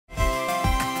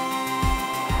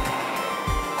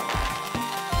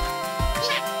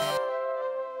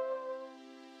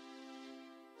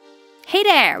Hey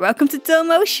there, welcome to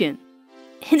DollMotion.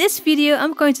 In this video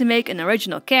I'm going to make an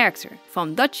original character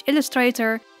from Dutch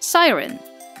illustrator Cyarin.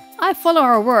 I follow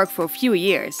her work for a few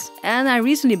years and I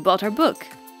recently bought her book.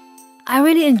 I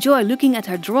really enjoy looking at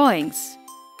her drawings.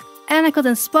 And I got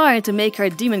inspired to make her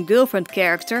demon girlfriend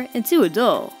character into a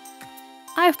doll.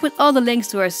 I've put all the links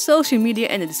to her social media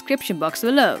in the description box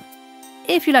below,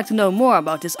 if you'd like to know more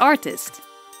about this artist.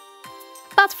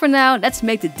 But for now, let's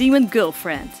make the demon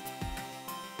girlfriend.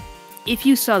 If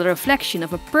you saw the reflection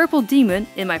of a purple demon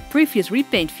in my previous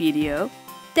repaint video,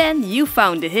 then you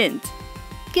found the hint.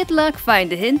 Good luck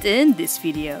find the hint in this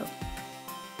video.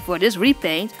 For this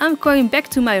repaint, I'm going back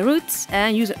to my roots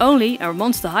and use only a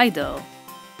Monster High doll.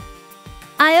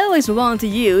 I always wanted to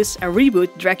use a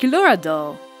reboot Draculaura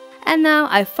doll, and now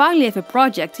I finally have a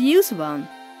project to use one.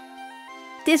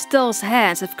 This doll's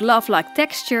hands have glove-like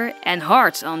texture and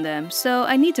hearts on them, so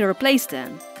I need to replace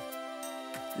them.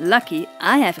 Lucky,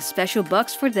 I have a special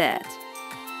box for that.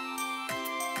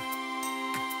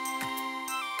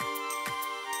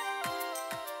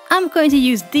 I'm going to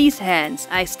use these hands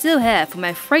I still have for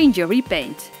my Franger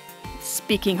repaint.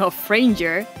 Speaking of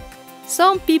Franger,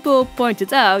 some people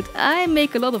pointed out I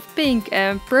make a lot of pink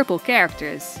and purple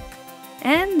characters.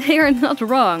 And they are not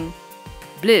wrong.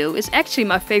 Blue is actually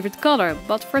my favorite color,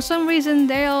 but for some reason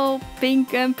they're all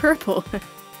pink and purple.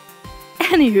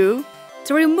 Anywho,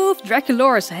 to remove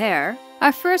Draculaura's hair,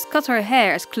 I first cut her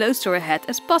hair as close to her head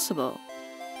as possible.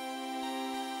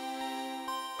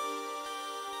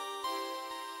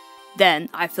 Then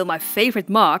I fill my favorite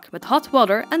mark with hot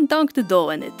water and dunk the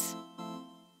doll in it.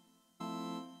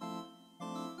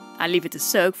 I leave it to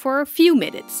soak for a few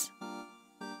minutes.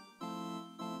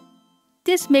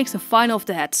 This makes the final of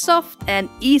the head soft and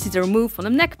easy to remove from the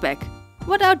neckpack,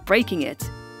 without breaking it.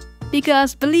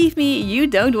 Because believe me, you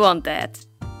don't want that.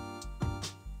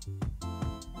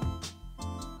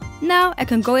 Now I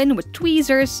can go in with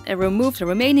tweezers and remove the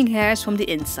remaining hairs from the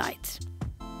inside.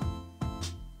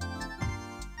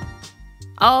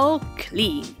 All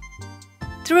clean.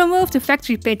 To remove the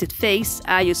factory painted face,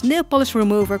 I use nail polish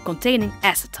remover containing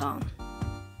acetone.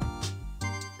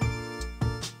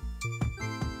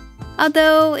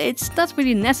 Although it's not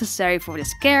really necessary for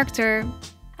this character,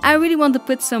 I really want to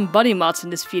put some body mods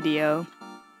in this video.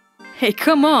 Hey,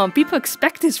 come on, people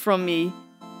expect this from me.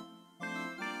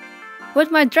 With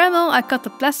my Dremel I cut the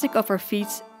plastic off her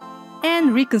feet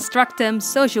and reconstruct them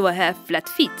so she will have flat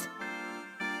feet.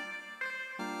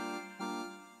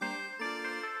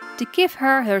 To give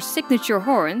her signature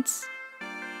horns,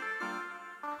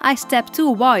 I step 2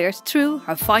 wires through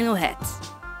her final head.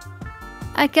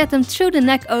 I get them through the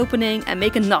neck opening and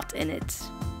make a knot in it.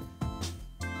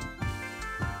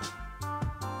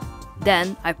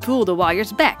 Then I pull the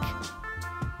wires back.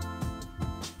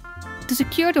 To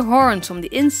secure the horns from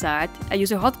the inside, I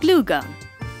use a hot glue gun.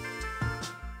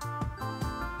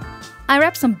 I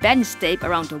wrap some bandage tape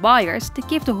around the wires to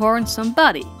give the horns some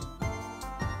body.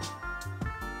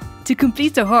 To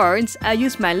complete the horns, I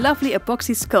use my lovely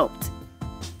Apoxy Sculpt.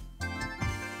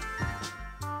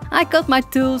 I got my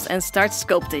tools and start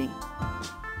sculpting.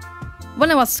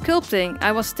 When I was sculpting,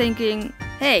 I was thinking,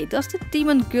 hey, does the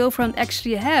demon girlfriend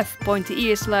actually have pointy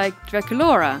ears like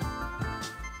Draculaura?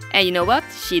 And you know what?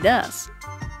 She does.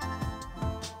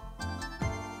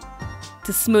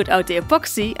 To smooth out the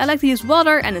epoxy, I like to use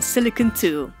water and a silicone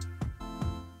tool.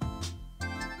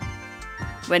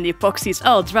 When the epoxy is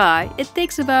all dry, it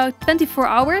takes about 24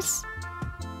 hours.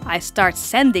 I start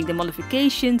sanding the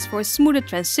modifications for a smoother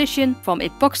transition from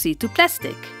epoxy to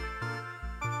plastic.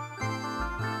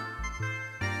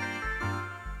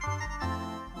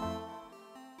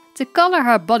 To color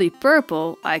her body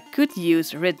purple, I could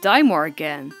use Rit Dyemore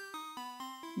again.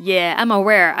 Yeah, I'm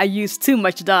aware I used too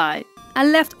much dye. I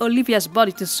left Olivia's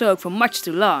body to soak for much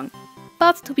too long.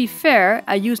 But to be fair,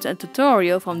 I used a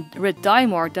tutorial from Rit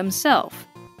Dyemore themselves.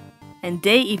 And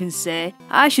they even say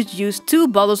I should use 2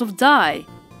 bottles of dye.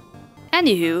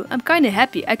 Anywho, I'm kinda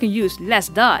happy I can use less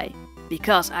dye,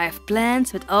 because I have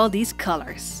plans with all these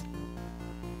colors.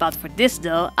 But for this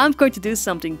doll, I'm going to do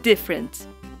something different.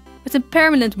 With a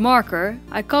permanent marker,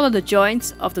 I color the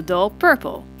joints of the doll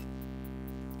purple.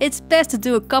 It's best to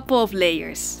do a couple of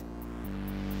layers.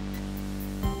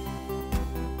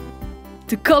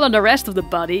 To color the rest of the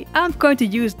body, I'm going to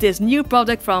use this new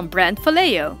product from brand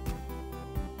Vallejo.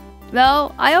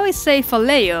 Well, I always say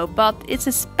Vallejo, but it's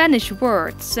a Spanish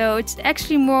word, so it's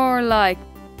actually more like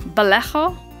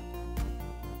Vallejo.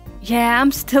 Yeah,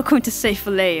 I'm still going to say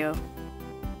Vallejo.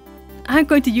 I'm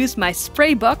going to use my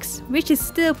spray box, which is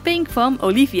still pink from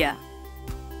Olivia.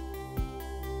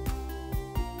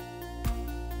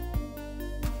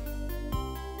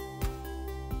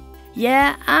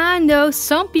 Yeah, I know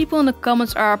some people in the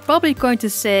comments are probably going to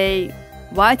say,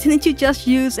 why didn't you just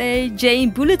use a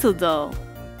Jane Doolittle doll?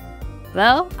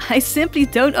 Well, I simply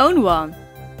don't own one.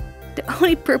 The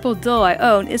only purple doll I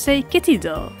own is a kitty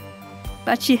doll.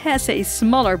 But she has a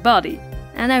smaller body,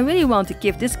 and I really want to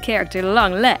give this character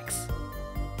long legs.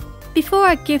 Before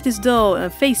I give this doll a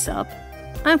face-up,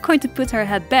 I'm going to put her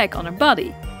head back on her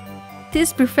body.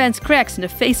 This prevents cracks in the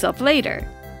face-up later.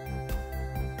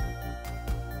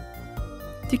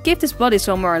 To give this body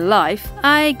some more life,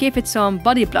 I give it some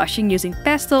body blushing using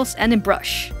pastels and a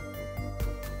brush.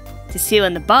 To seal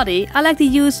in the body, I like to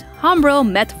use Umbro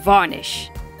Matte Varnish.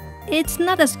 It's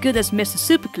not as good as Mr.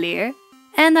 Super Clear,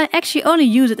 and I actually only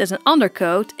use it as an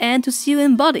undercoat and to seal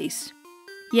in bodies.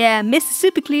 Yeah, Mr.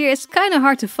 Super Clear is kinda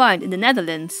hard to find in the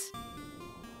Netherlands.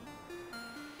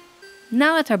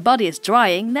 Now that her body is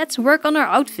drying, let's work on her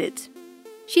outfit.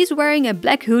 She's wearing a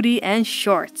black hoodie and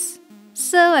shorts.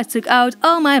 So I took out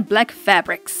all my black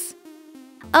fabrics.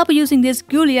 I'll be using this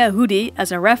Giulia hoodie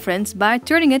as a reference by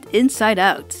turning it inside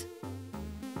out.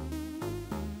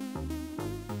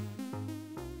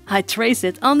 I trace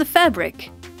it on the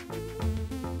fabric.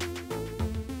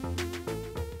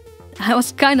 I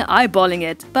was kinda eyeballing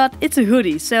it, but it's a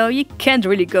hoodie, so you can't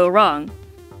really go wrong.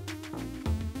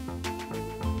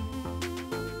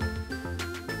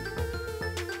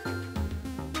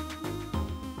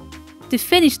 To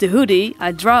finish the hoodie,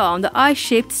 I draw on the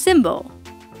eye-shaped symbol.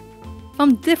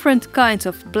 From different kinds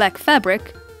of black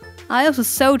fabric, I also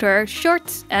sewed her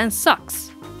shorts and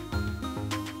socks.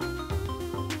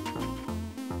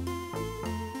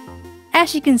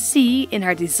 As you can see in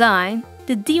her design,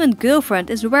 the demon girlfriend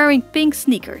is wearing pink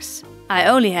sneakers. I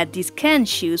only had these Can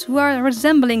shoes who are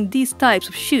resembling these types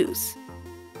of shoes.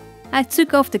 I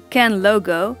took off the Can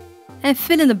logo and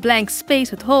filled in the blank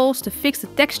space with holes to fix the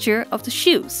texture of the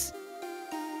shoes.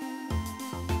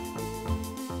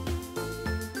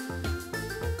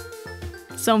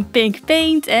 Some pink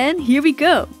paint and here we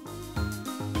go!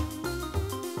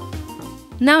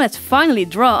 Now let's finally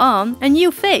draw on a new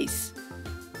face.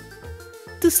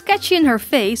 To sketch in her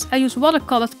face, I use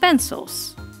watercolored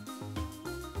pencils.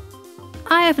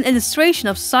 I have an illustration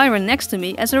of Cyarin next to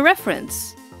me as a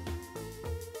reference.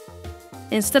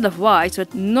 Instead of white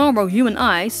with normal human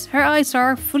eyes, her eyes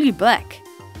are fully black.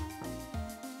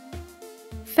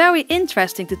 Very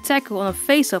interesting to tackle on a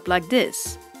face-up like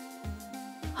this.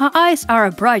 Her eyes are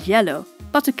a bright yellow,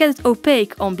 but to get it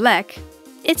opaque on black,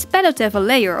 it's better to have a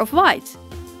layer of white.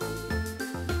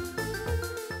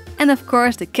 And of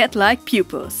course the cat-like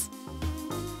pupils.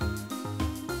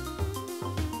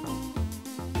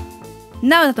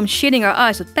 Now that I'm shading our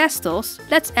eyes with pastels,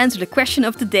 let's answer the question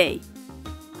of the day.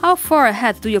 How far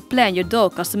ahead do you plan your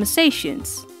doll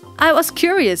customizations? I was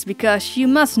curious because you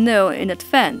must know in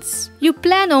advance. You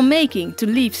plan on making to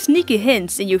leave sneaky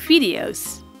hints in your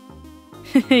videos.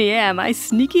 Yeah, my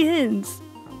sneaky hints.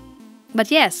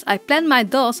 But yes, I plan my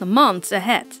dolls months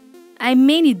ahead. I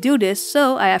mainly do this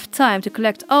so I have time to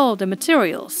collect all the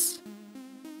materials.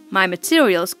 My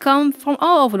materials come from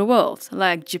all over the world,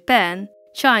 like Japan,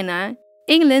 China,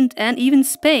 England and even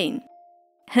Spain.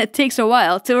 And it takes a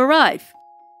while to arrive.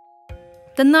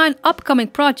 The 9 upcoming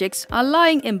projects are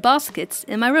lying in baskets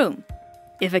in my room.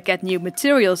 If I get new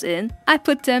materials in, I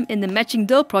put them in the matching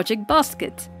doll project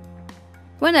basket.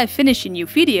 When I finish a new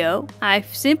video, I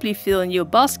simply fill a new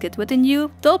basket with a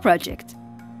new doll project.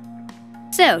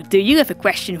 So, do you have a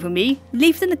question for me?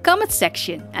 Leave it in the comment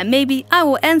section and maybe I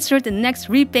will answer it in the next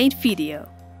RePaint video.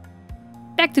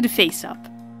 Back to the face-up.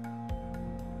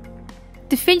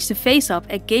 To finish the face-up,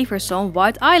 I gave her some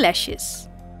white eyelashes.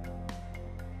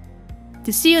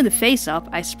 To seal the face-up,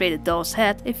 I sprayed the doll's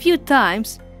head a few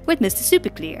times with Mr. Super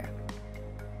Clear.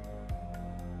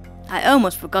 I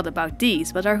almost forgot about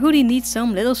these, but our hoodie needs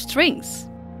some little strings.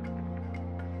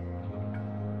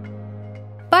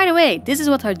 By the way, this is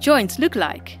what her joints look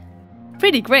like.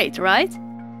 Pretty great, right?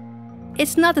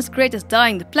 It's not as great as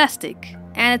dyeing the plastic,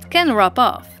 and it can rub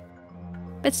off.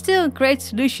 But still a great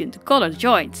solution to color the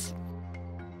joints.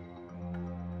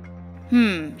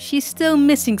 She's still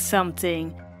missing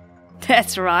something.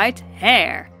 That's right,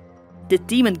 hair. The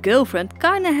demon girlfriend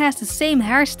kinda has the same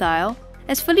hairstyle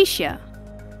as Felicia,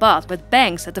 but with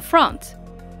bangs at the front.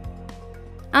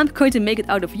 I'm going to make it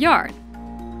out of yarn.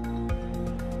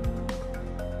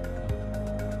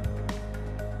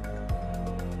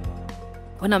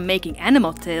 When I'm making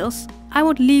animal tails, I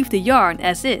would leave the yarn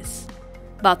as is.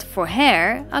 But for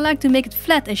hair, I like to make it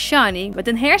flat and shiny with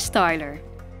a hair styler.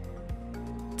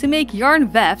 To make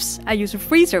yarn wefts, I use a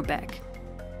freezer bag.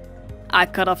 I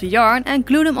cut off the yarn and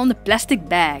glue them on the plastic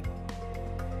bag.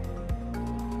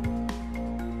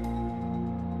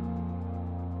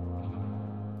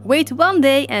 wait 1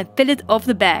 day and peel it off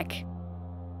the bag.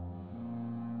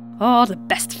 Oh, the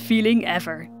best feeling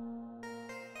ever.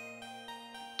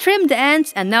 Trim the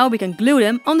ends and now we can glue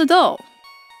them on the doll.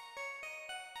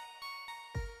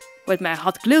 With my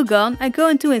hot glue gun I go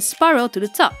into a spiral to the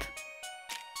top.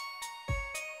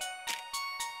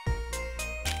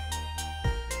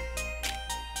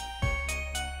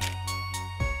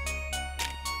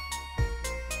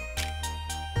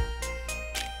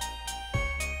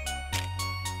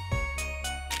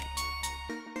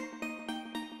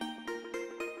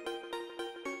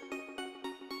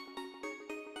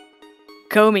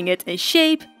 Combing it in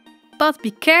shape, but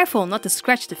be careful not to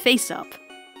scratch the face up.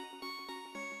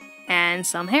 And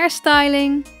some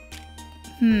hairstyling.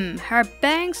 Her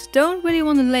bangs don't really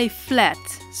want to lay flat,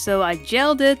 so I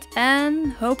gelled it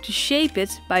and hope to shape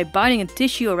it by binding a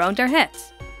tissue around her head.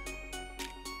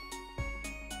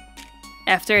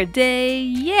 After a day,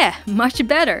 yeah, much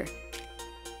better.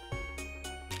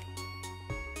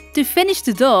 To finish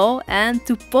the doll and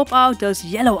to pop out those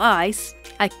yellow eyes,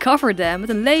 I cover them with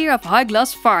a layer of high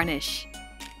gloss varnish.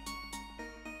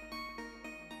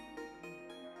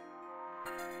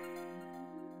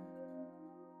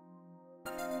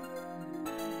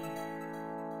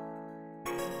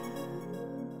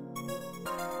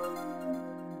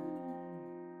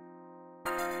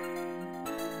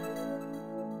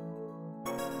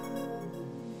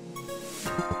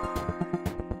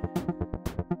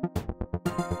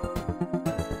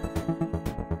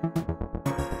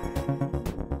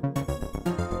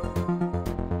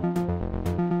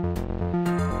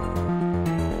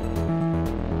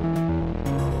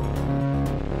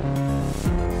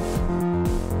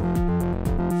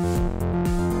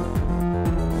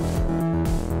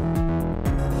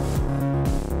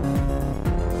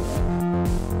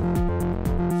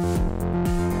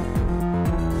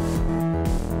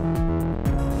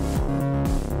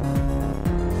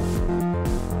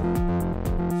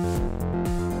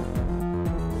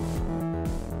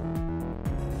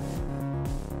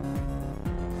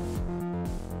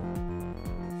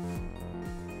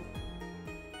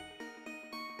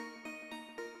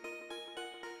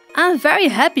 I'm very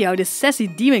happy how this sassy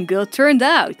demon girl turned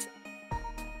out.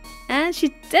 And she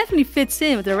definitely fits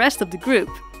in with the rest of the group.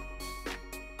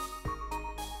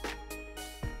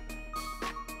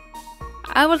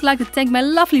 I would like to thank my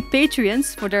lovely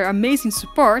Patreons for their amazing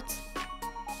support.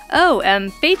 Oh,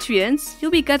 and Patreons,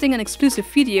 you'll be getting an exclusive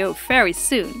video very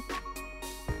soon.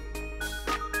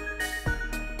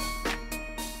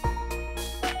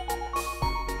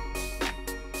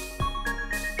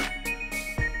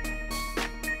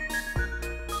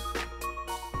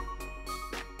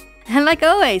 And like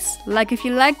always, like if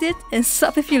you liked it and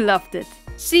sub if you loved it.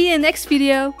 See you in the next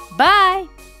video. Bye!